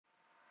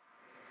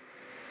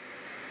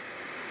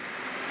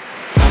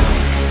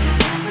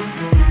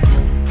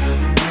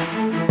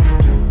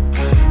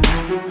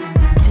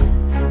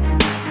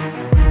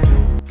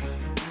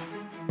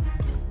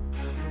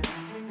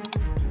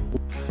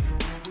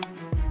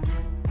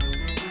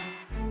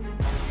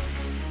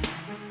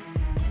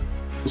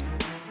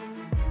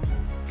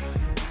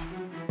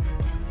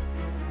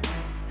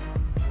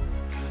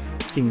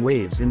making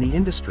waves in the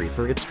industry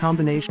for its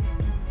combination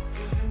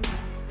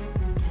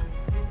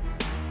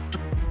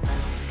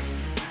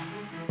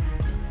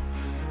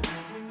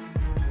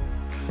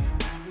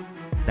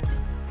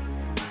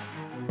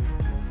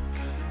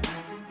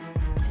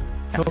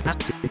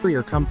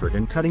superior comfort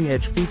and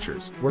cutting-edge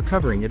features. We're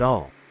covering it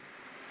all.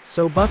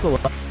 So buckle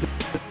up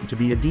to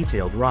be a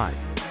detailed ride.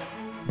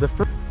 The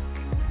first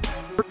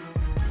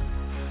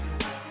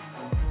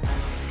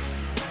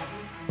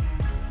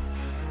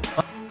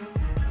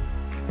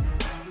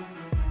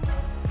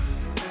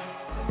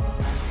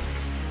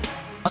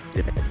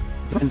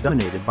and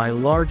dominated by a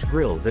large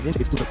grille that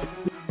indicates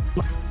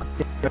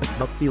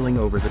about feeling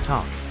over the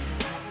top.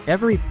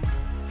 Every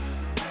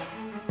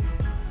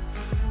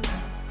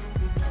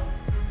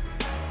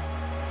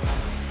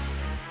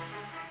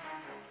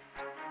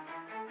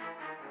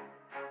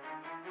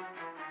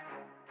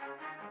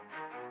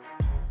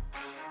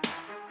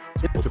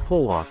able to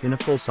pull off in a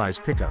full-size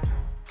pickup.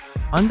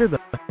 Under the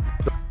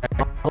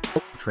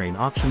train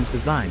options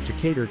designed to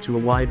cater to a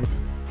wide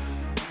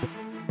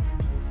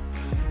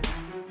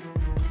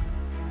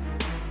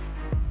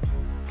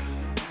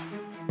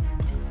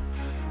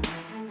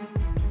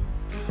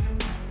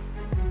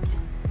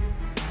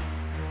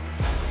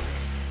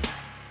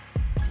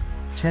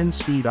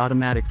ten-speed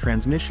automatic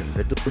transmission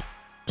that delivers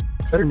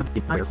better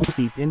higher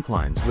steep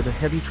inclines with a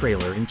heavy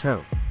trailer in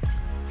tow.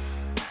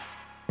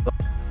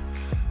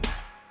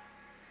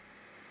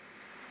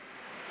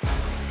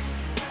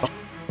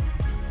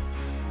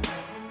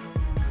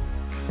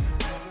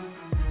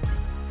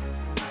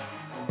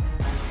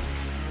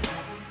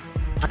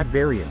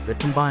 Variant that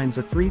combines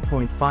a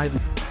 3.5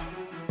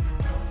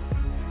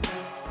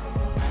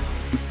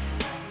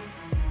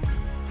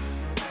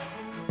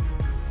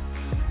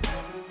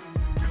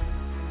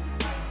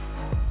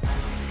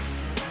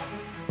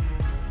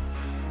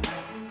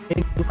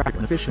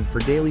 efficient for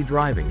daily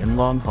driving and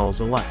long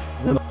hauls alike.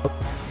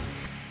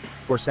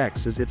 Force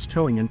X is its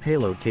towing and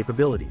payload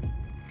capability.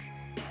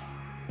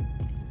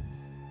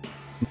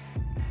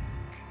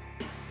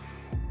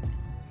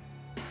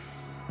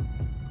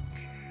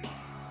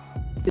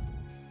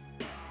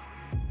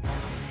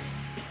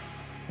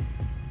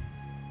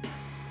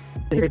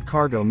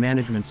 Cargo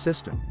management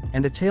system,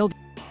 and a tailgate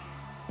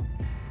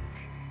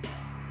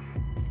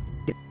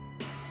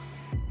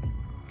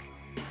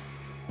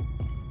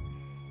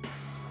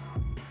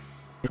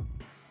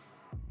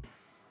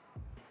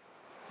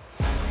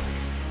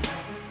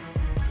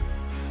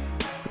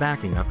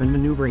backing up and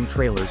maneuvering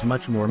trailers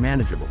much more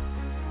manageable.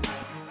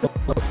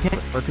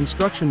 For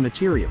construction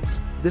materials,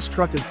 this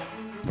truck is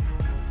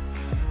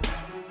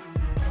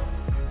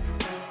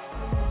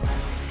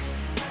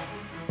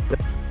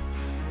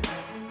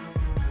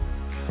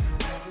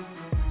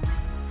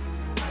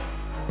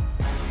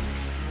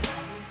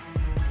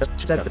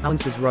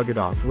balances rugged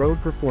off-road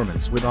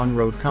performance with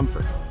on-road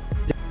comfort.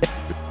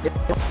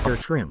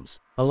 Trims,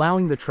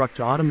 allowing the truck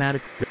to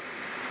automatically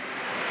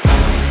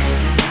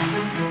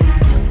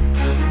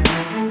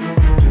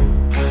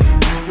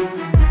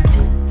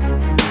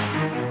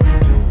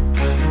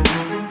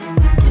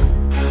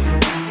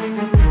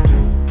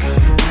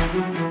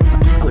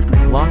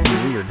lock the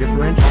rear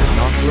differential and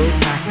off-road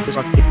package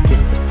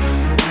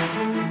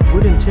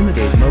would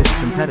intimidate most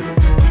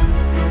competitors.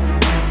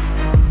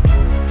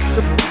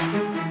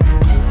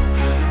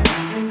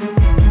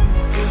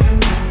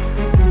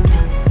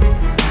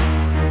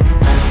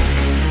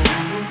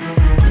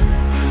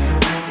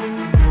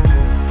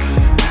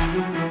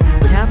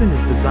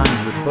 Is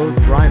designed with both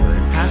driver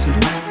and passenger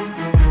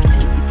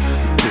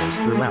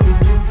throughout.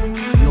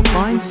 You'll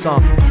find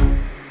soft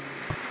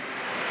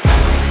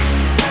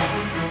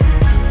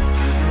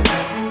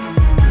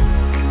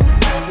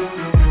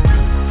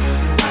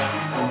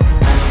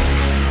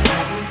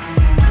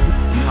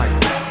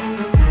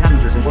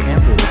passengers and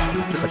ample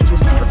such as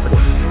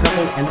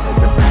coupled and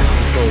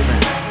control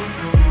vents.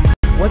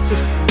 What's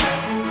this?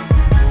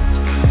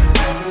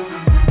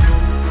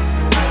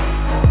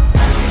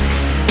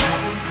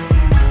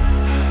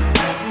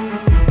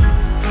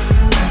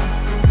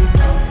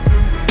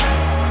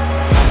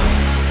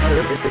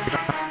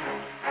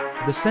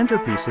 The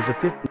centerpiece is a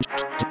 50-inch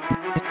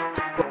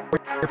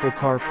Apple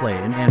CarPlay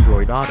and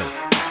Android Auto.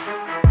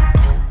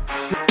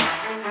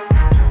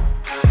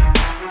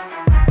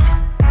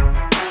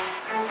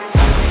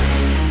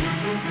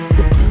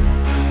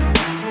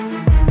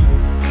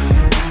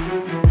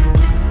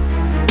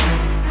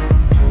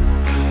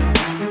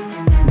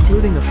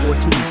 Including the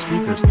 14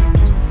 speakers.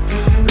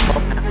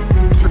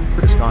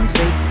 On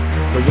safety,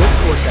 the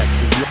Workforce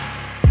X is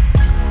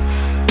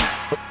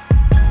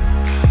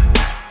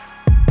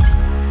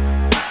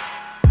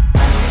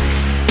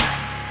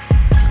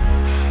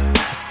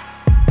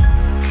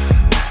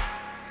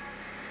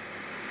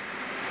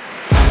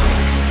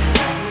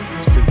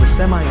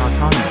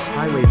semi-autonomous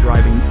highway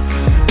driving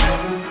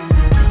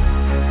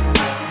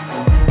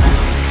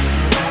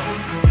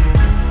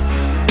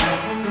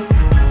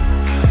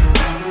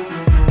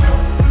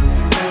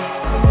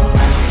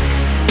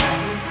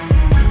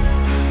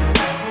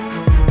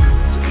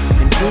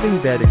including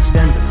bed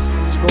extenders,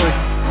 storage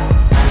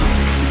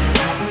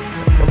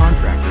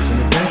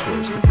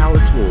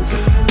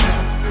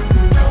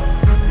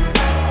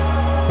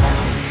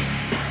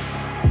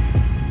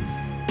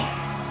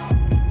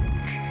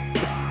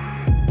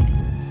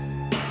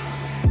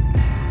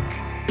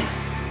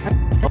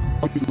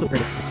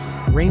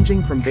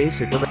ranging from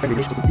basic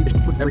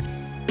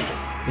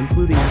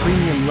including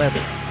premium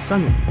leather,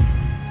 sunroof,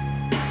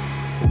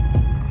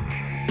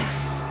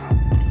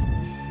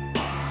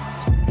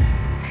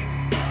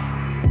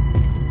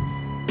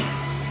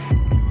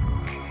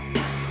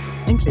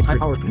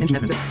 high-powered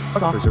engine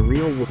offers a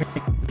real-world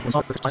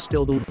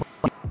still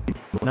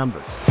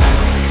numbers.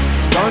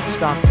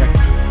 Start-stop tech.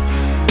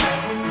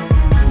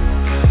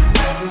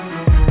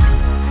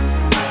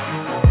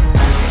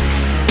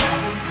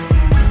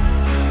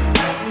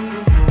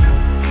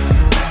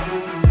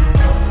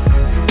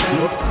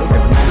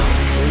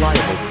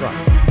 Reliable truck.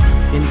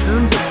 In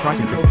terms of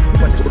pricing,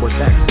 Force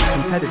X is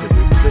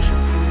competitively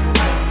positioned.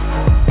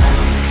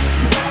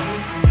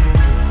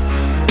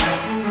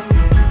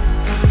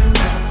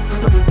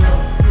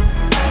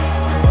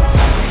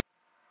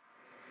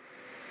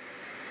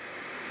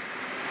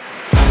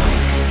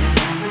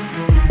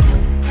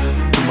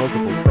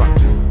 Multiple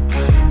trucks.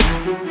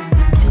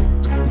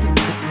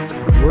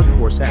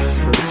 Workforce X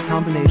for its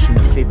combination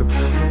of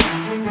capabilities.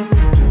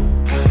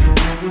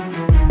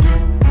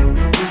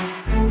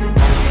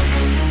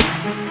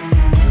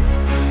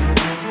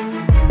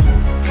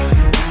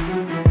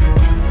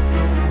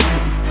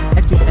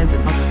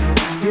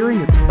 Steering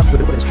the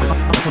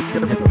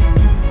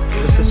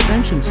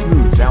suspension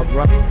smooths out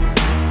rough.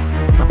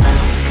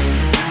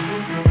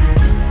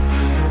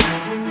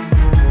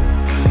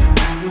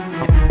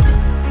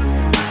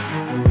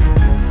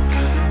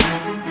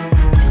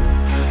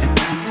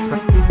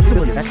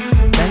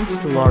 Thanks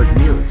to large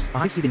mirrors, a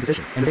high seating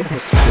position, and a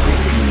has the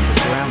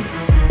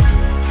surroundings.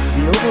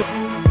 The overall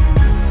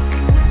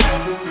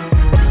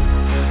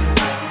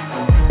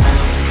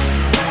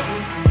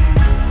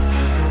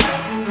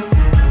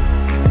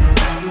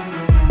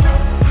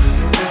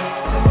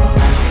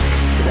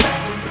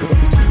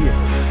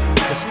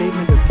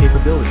statement of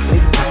capability.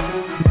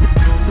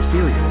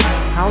 Exterior,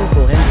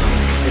 powerful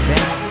engines,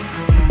 advanced.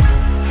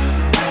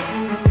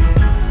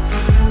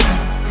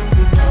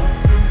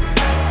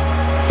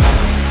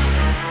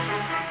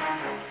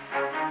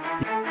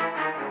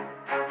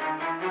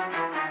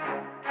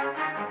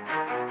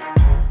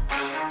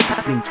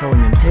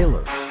 Towing and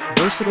payload,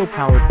 versatile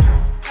powered.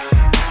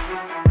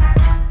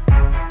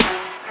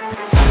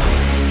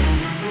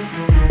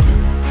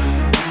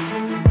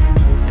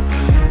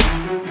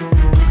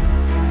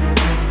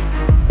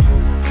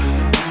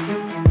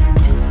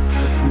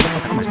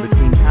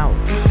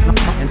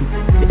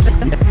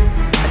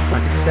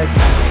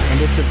 Segment,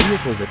 and it's a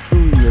vehicle that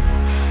truly lives.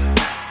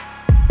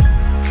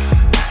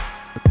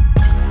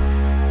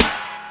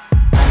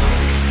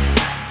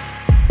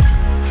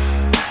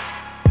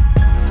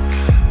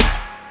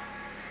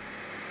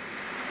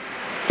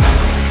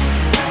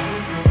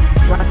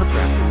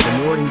 Carcrafted for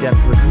more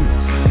in-depth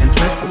reviews and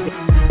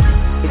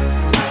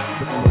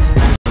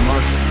the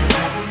market.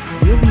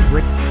 We'll be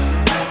great.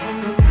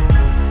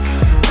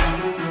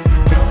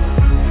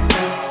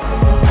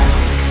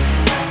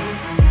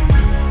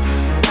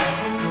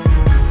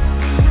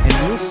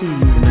 We'll see you in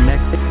the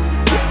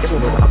next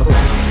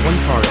one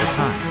car at a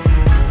time.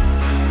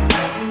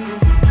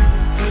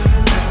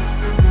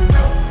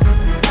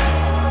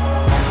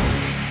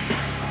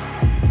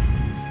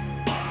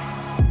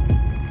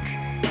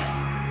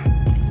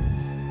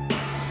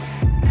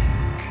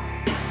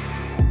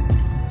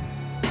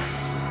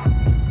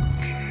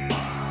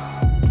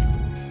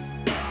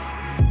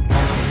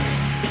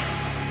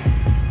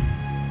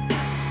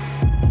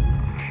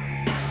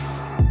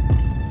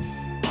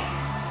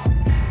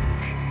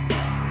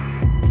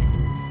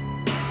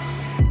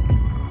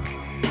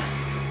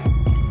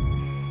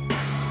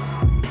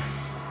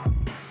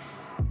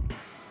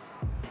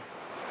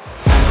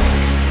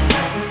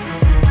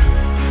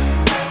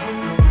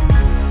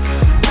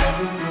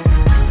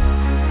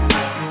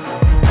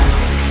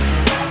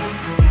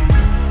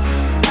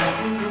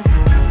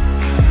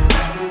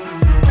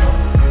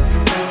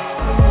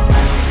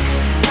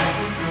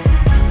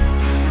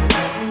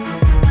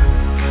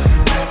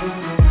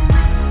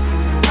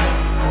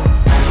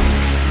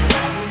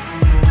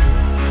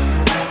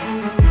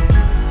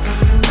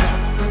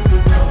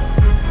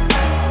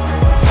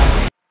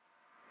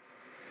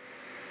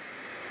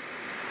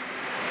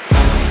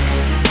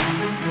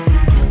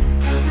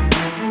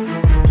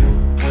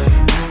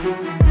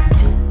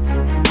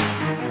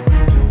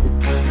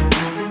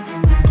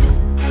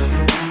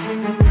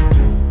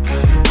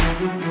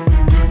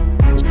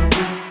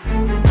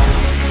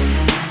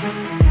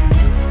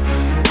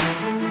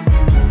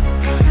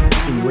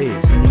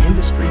 Waves in the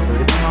industry for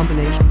its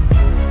combination.